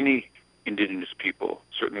with many indigenous people,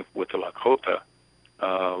 certainly with the Lakota,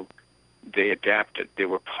 they adapted. They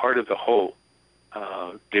were part of the whole.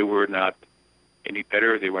 They were not any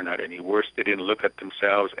better. They were not any worse. They didn't look at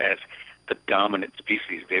themselves as the dominant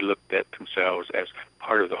species. They looked at themselves as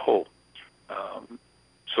part of the whole.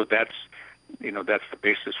 So that's the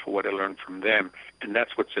basis for what I learned from them, and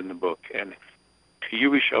that's what's in the book. And To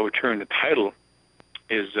You We Shall Return, the title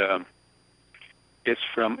is it's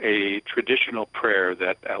from a traditional prayer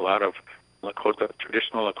that a lot of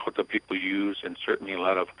traditional Lakota people use, and certainly a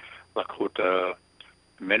lot of Lakota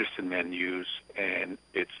medicine men use, and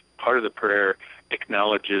it's part of the prayer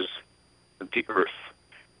acknowledges the earth,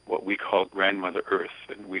 what we call Grandmother Earth.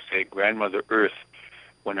 And we say, Grandmother Earth,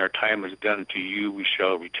 when our time is done, to you we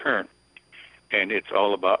shall return. And it's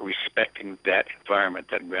all about respecting that environment,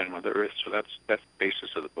 that Grandmother Earth. So that's the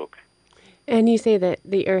basis of the book. And you say that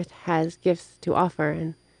the earth has gifts to offer,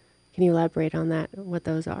 and can you elaborate on that, what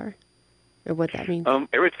those are, or what that means?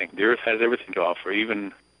 Everything. The earth has everything to offer,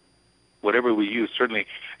 even whatever we use. Certainly,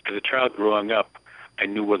 as a child growing up, I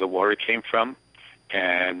knew where the water came from,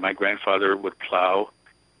 and my grandfather would plow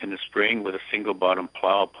in the spring with a single bottom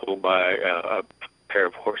plow pulled by a pair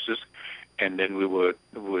of horses, and then we would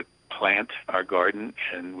plant our garden,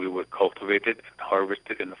 and we would cultivate it and harvest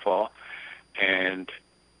it in the fall, and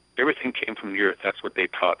everything came from the earth. That's what they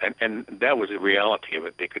taught, and that was the reality of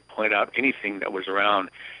it. They could point out anything that was around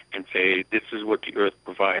and say, this is what the earth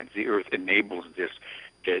provides. The earth enables this.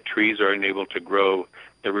 The trees are enabled to grow.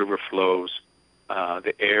 The river flows.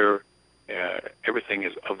 The air, everything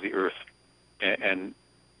is of the earth. And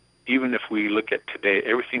even if we look at today,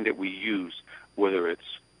 everything that we use, whether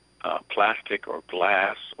it's plastic or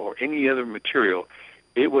glass or any other material,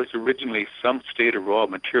 it was originally some state of raw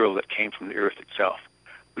material that came from the earth itself.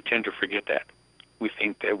 We tend to forget that. We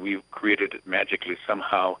think that we've created it magically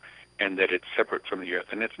somehow, and that it's separate from the earth,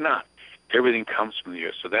 and it's not. Everything comes from the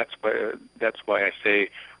earth. So that's why I say,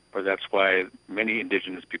 or that's why many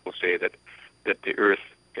indigenous people say that the earth,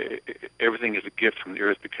 everything is a gift from the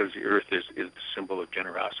earth, because the earth is the symbol of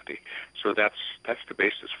generosity. So that's the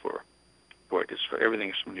basis for it. Is for everything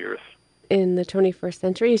is from the earth. In the 21st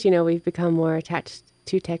century, as you know, we've become more attached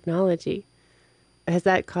to technology. Has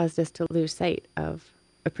that caused us to lose sight of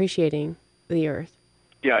appreciating the earth?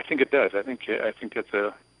 Yeah, I think it does. I think that's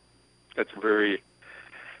a very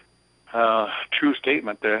true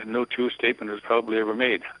statement. No true statement was probably ever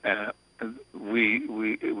made.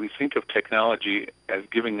 We think of technology as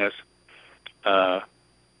giving us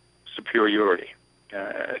superiority.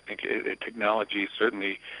 I think technology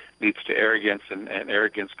certainly leads to arrogance, and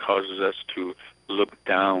arrogance causes us to look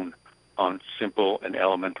down on simple and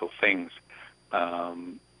elemental things.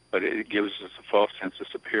 But it gives us a false sense of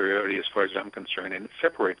superiority, as far as I'm concerned, and it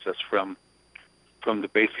separates us from the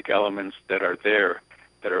basic elements that are there,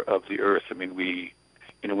 that are of the earth. I mean,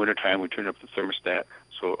 in the wintertime, we turn up the thermostat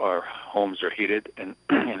so our homes are heated, and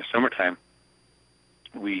in the summertime,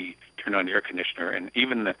 we turn on the air conditioner, and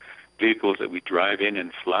even the vehicles that we drive in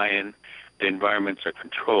and fly in, the environments are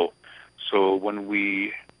controlled. So when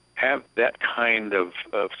we have that kind of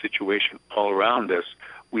situation all around us,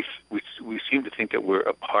 we seem to think that we're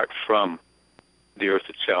apart from the earth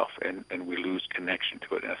itself, and we lose connection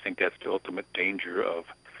to it. And I think that's the ultimate danger of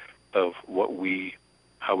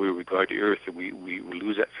how we regard the earth. And we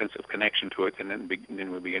lose that sense of connection to it, and then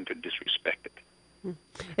we begin to disrespect it.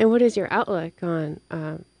 And what is your outlook on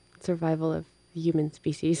survival of the human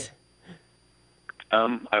species?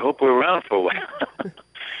 I hope we're around for a while.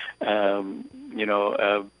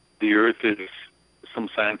 The earth is, some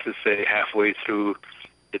scientists say, halfway through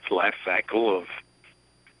its life cycle of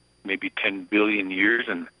maybe 10 billion years,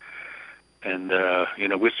 and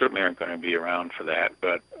we certainly aren't going to be around for that,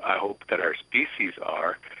 but I hope that our species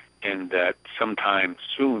are, and that sometime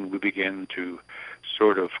soon we begin to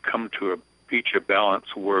sort of reach a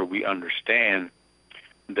balance where we understand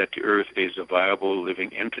that the earth is a viable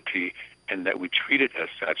living entity, and that we treat it as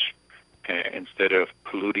such, instead of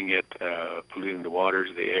polluting the waters,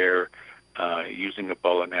 the air, using up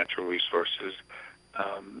all the natural resources.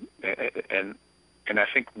 And I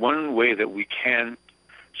think one way that we can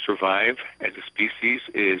survive as a species,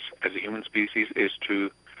 as a human species, is to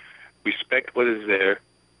respect what is there,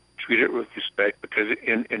 treat it with respect, because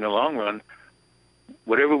in the long run,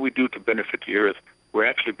 whatever we do to benefit the earth, we're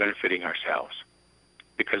actually benefiting ourselves,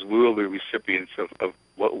 because we will be recipients of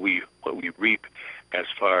what we reap, as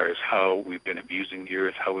far as how we've been abusing the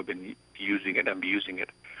earth, how we've been using it and abusing it.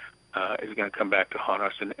 Is going to come back to haunt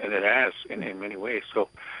us, and it has in many ways. So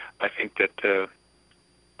I think that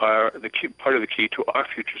part of the key to our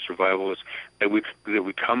future survival is that we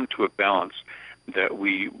come to a balance, that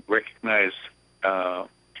we recognize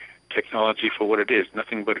technology for what it is,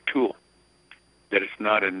 nothing but a tool. That it's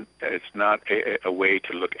not a way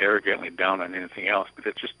to look arrogantly down on anything else, but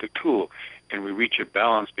it's just a tool, and we reach a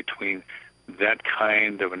balance between that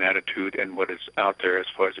kind of an attitude and what is out there as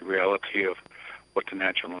far as the reality of what the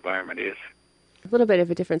natural environment is. A little bit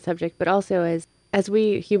of a different subject, but also as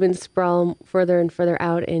we humans sprawl further and further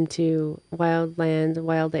out into wild lands,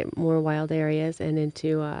 more wild areas, and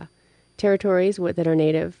into territories that are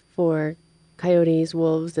native for coyotes,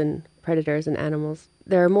 wolves, and predators and animals,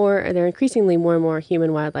 there are increasingly more and more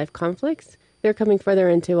human-wildlife conflicts. They're coming further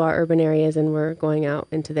into our urban areas, and we're going out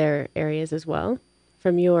into their areas as well.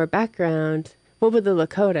 From your background, what would the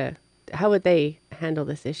Lakota, how would they handle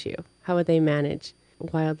this issue? How would they manage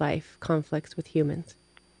wildlife conflicts with humans?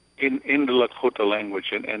 In the Lakota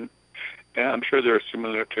language, and I'm sure there are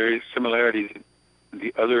similarities in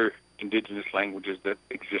the other indigenous languages that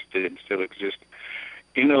existed and still exist.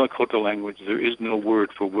 In the Lakota language, there is no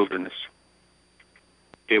word for wilderness.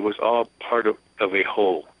 It was all part of a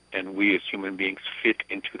whole, and we as human beings fit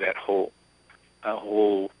into that whole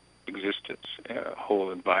existence,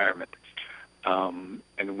 whole environment. And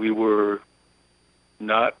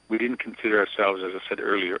we didn't consider ourselves, as I said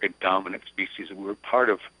earlier, a dominant species. We were part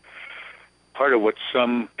of what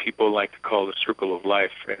some people like to call the circle of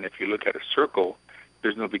life. And if you look at a circle,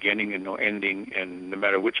 there's no beginning and no ending, and no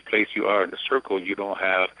matter which place you are in the circle, you don't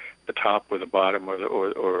have the top or the bottom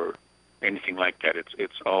or anything like that.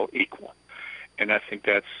 It's all equal. And I think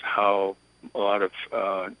that's how a lot of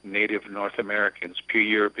native North Americans, pure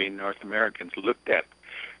European North Americans, looked at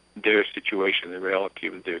their situation, the reality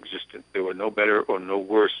of their existence. They were no better or no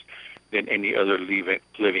worse than any other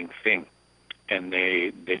living thing. And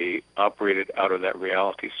they operated out of that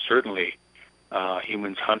reality. Certainly,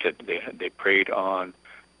 humans hunted. They preyed on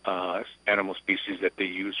animal species that they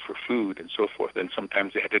use for food and so forth. And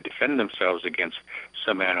sometimes they had to defend themselves against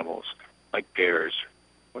some animals, like bears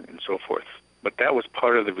and so forth. But that was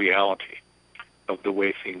part of the reality of the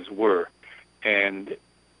way things were. And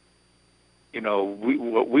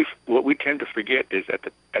what we tend to forget is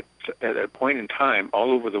at a point in time,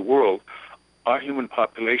 all over the world, our human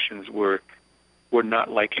populations were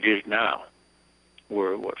not like it is now.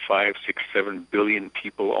 We're 5, 6, 7 billion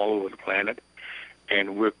people all over the planet,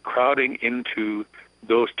 and we're crowding into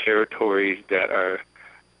those territories that are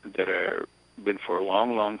been for a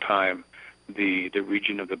long, long time. The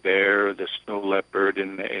region of the bear, the snow leopard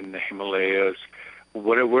in the Himalayas,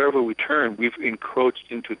 wherever we turn, we've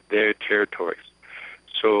encroached into their territories.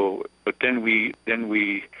 So, but then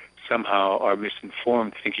we somehow are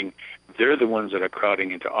misinformed, thinking they're the ones that are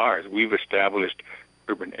crowding into ours. We've established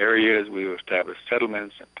urban areas, we've established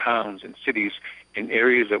settlements and towns and cities in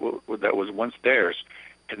areas that was once theirs,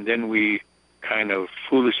 and then we kind of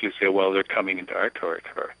foolishly say, well, they're coming into our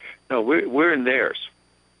territory. No, we're in theirs.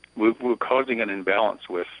 We're causing an imbalance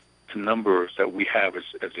with the numbers that we have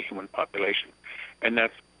as a human population. And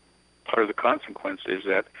that's part of the consequence is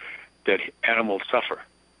that animals suffer.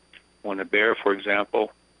 When a bear, for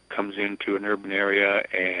example, comes into an urban area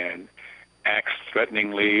and acts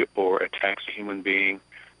threateningly or attacks a human being,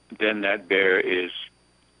 then that bear is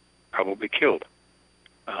probably killed.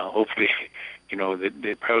 Hopefully,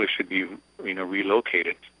 they probably should be,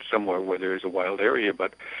 relocated somewhere where there is a wild area.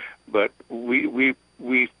 But we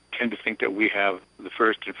tend to think that we have the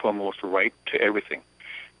first and foremost right to everything,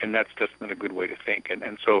 and that's not a good way to think.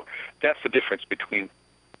 And so that's the difference between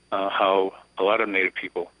how a lot of Native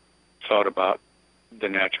people thought about the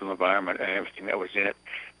natural environment and everything that was in it.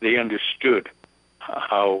 They understood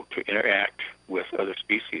how to interact with other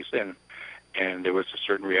species, and there was a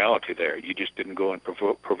certain reality there. You just didn't go and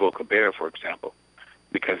provoke a bear, for example,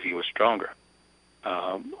 because he was stronger.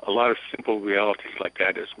 A lot of simple realities like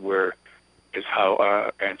that is how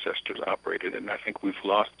our ancestors operated, and I think we've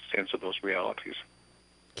lost the sense of those realities.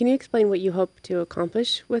 Can you explain what you hope to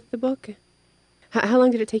accomplish with the book? How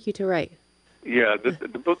long did it take you to write? Yeah,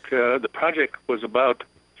 the book, the project was about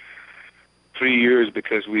 3 years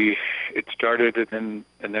because it started and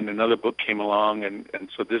then another book came along, and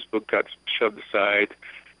so this book got shoved aside,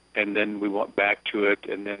 and then we went back to it,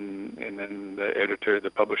 and then the editor,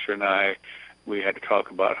 the publisher, and I, we had to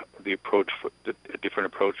talk about the different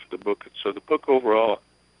approach for the book. So the book overall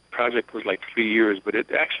project was like 3 years, but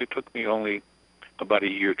it actually took me only about a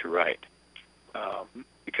year to write.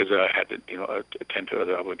 Because I had to, attend to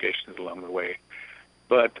other obligations along the way.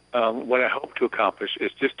 But what I hope to accomplish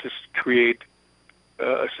is just to create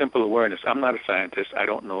a simple awareness. I'm not a scientist. I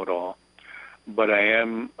don't know it all. But I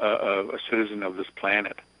am a citizen of this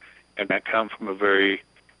planet. And I come from a very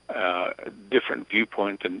different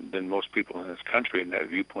viewpoint than most people in this country. And that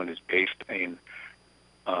viewpoint is based in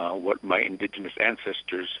what my indigenous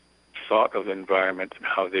ancestors thought of the environment and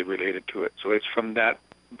how they related to it. So it's from that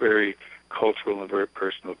very cultural and very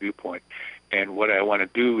personal viewpoint. And what I want to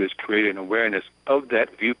do is create an awareness of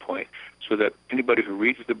that viewpoint so that anybody who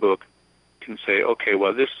reads the book can say, okay,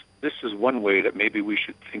 well, this is one way that maybe we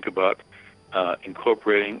should think about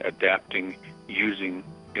incorporating, adapting, using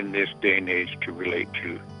in this day and age to relate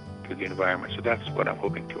to the environment. So that's what I'm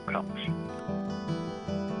hoping to accomplish.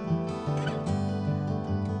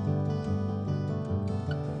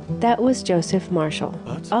 That was Joseph Marshall,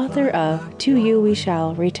 author of To You We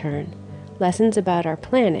Shall Return, Lessons About Our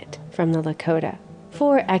Planet from the Lakota.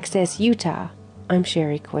 For Access Utah, I'm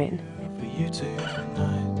Sheri Quinn. For you tonight.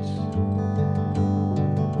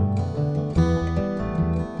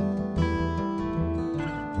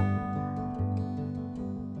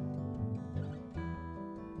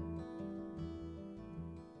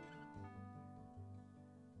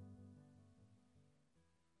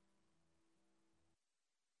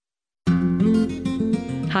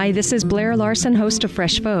 Hi, this is Blair Larson, host of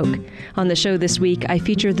Fresh Folk. On the show this week, I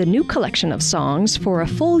feature the new collection of songs for a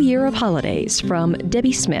full year of holidays from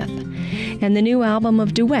Debbie Smith and the new album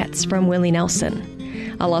of duets from Willie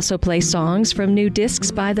Nelson. I'll also play songs from new discs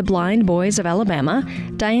by the Blind Boys of Alabama,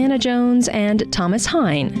 Diana Jones, and Thomas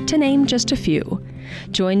Hine, to name just a few.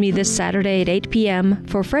 Join me this Saturday at 8 p.m.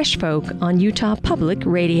 for Fresh Folk on Utah Public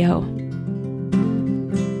Radio.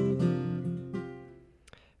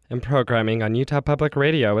 And programming on Utah Public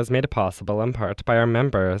Radio is made possible in part by our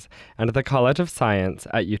members and the College of Science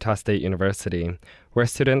at Utah State University, where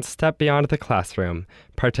students step beyond the classroom,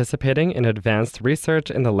 participating in advanced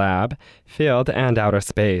research in the lab, field, and outer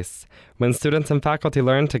space. When students and faculty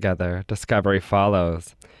learn together, discovery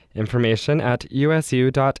follows. Information at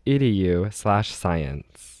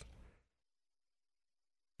usu.edu/science.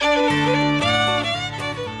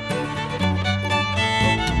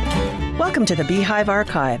 Welcome to the Beehive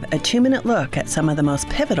Archive, a 2-minute look at some of the most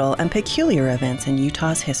pivotal and peculiar events in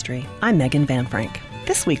Utah's history. I'm Megan Van Frank.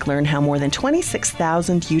 This week, learn how more than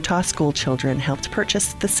 26,000 Utah school children helped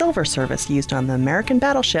purchase the silver service used on the American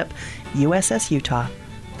battleship USS Utah.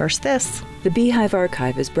 First this. The Beehive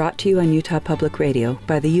Archive is brought to you on Utah Public Radio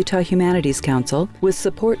by the Utah Humanities Council with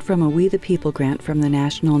support from a We the People grant from the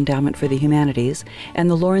National Endowment for the Humanities and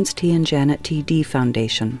the Lawrence T. and Janet T. Dee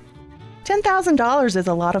Foundation. $10,000 is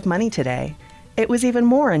a lot of money today. It was even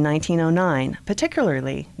more in 1909,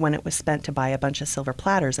 particularly when it was spent to buy a bunch of silver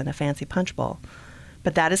platters and a fancy punch bowl.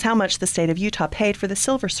 But that is how much the state of Utah paid for the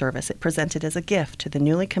silver service it presented as a gift to the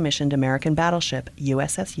newly commissioned American battleship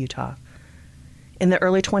USS Utah. In the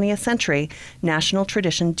early 20th century, national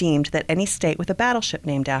tradition deemed that any state with a battleship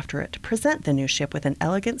named after it present the new ship with an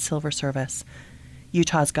elegant silver service.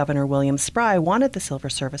 Utah's Governor William Spry wanted the silver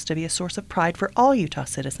service to be a source of pride for all Utah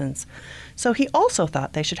citizens, so he also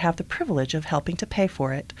thought they should have the privilege of helping to pay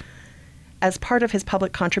for it. As part of his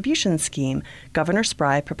public contribution scheme, Governor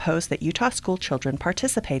Spry proposed that Utah school children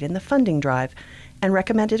participate in the funding drive and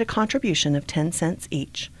recommended a contribution of 10 cents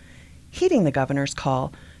each. Heeding the governor's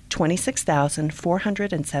call,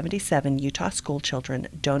 26,477 Utah school children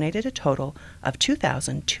donated a total of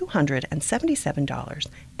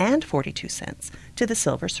 $2,277.42 to the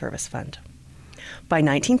Silver Service Fund. By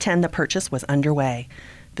 1910, the purchase was underway.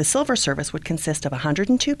 The silver service would consist of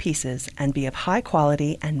 102 pieces and be of high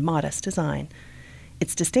quality and modest design.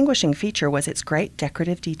 Its distinguishing feature was its great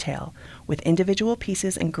decorative detail, with individual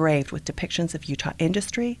pieces engraved with depictions of Utah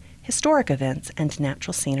industry, historic events, and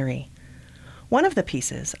natural scenery. One of the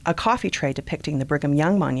pieces, a coffee tray depicting the Brigham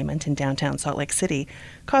Young Monument in downtown Salt Lake City,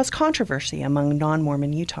 caused controversy among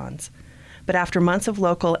non-Mormon Utahns. But after months of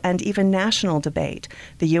local and even national debate,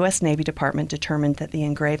 the U.S. Navy Department determined that the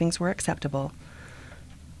engravings were acceptable.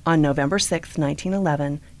 On November 6,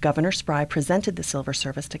 1911, Governor Spry presented the silver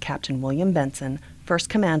service to Captain William Benson, first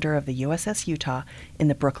commander of the USS Utah, in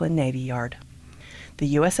the Brooklyn Navy Yard.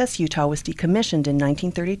 The USS Utah was decommissioned in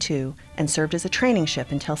 1932 and served as a training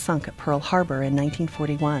ship until sunk at Pearl Harbor in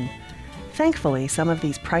 1941. Thankfully, some of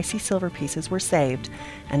these pricey silver pieces were saved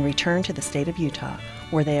and returned to the state of Utah,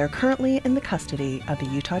 where they are currently in the custody of the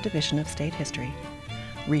Utah Division of State History.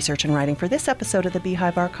 Research and writing for this episode of the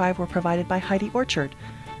Beehive Archive were provided by Heidi Orchard.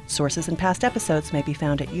 Sources and past episodes may be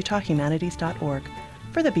found at utahhumanities.org.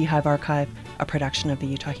 For the Beehive Archive, a production of the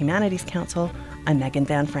Utah Humanities Council, I'm Megan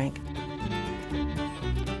Van Frank.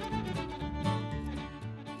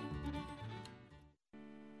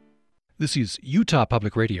 This is Utah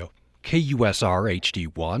Public Radio, KUSR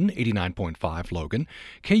HD1, 89.5 Logan,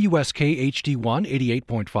 KUSK HD1,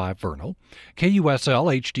 88.5 Vernal,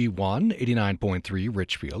 KUSL HD1, 89.3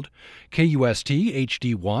 Richfield, KUST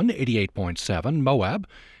HD1, 88.7 Moab,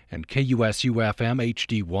 and KUSU FM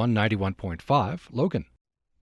HD1, 91.5 Logan.